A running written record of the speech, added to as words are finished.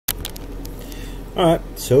Alright,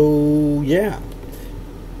 so yeah.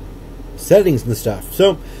 Settings and stuff.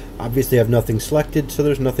 So, obviously I have nothing selected, so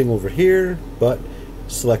there's nothing over here, but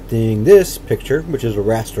selecting this picture, which is a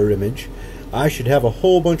raster image, I should have a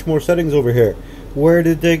whole bunch more settings over here. Where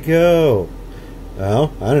did they go?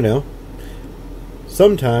 Well, I don't know.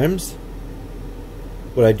 Sometimes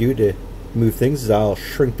what I do to move things is I'll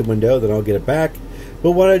shrink the window, then I'll get it back.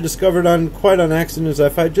 But what I discovered quite on accident is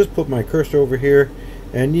if I just put my cursor over here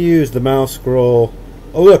and use the mouse scroll,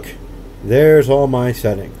 oh look, there's all my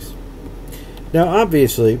settings. Now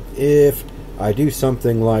obviously if I do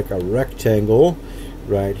something like a rectangle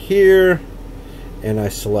right here and I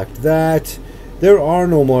select that, there are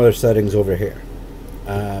no more settings over here.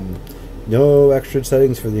 No extra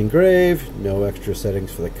settings for the engrave, no extra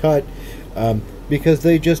settings for the cut, because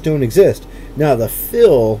they just don't exist. Now the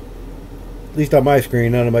fill, at least on my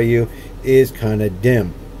screen, I don't know about you, is kind of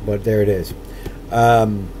dim, but there it is.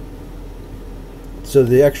 So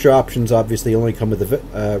the extra options obviously only come with the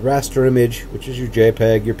raster image, which is your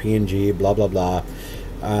JPEG, your PNG, blah blah blah.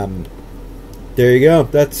 There you go.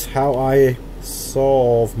 That's how I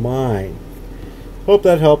solve mine. Hope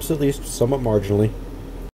that helps, at least somewhat marginally.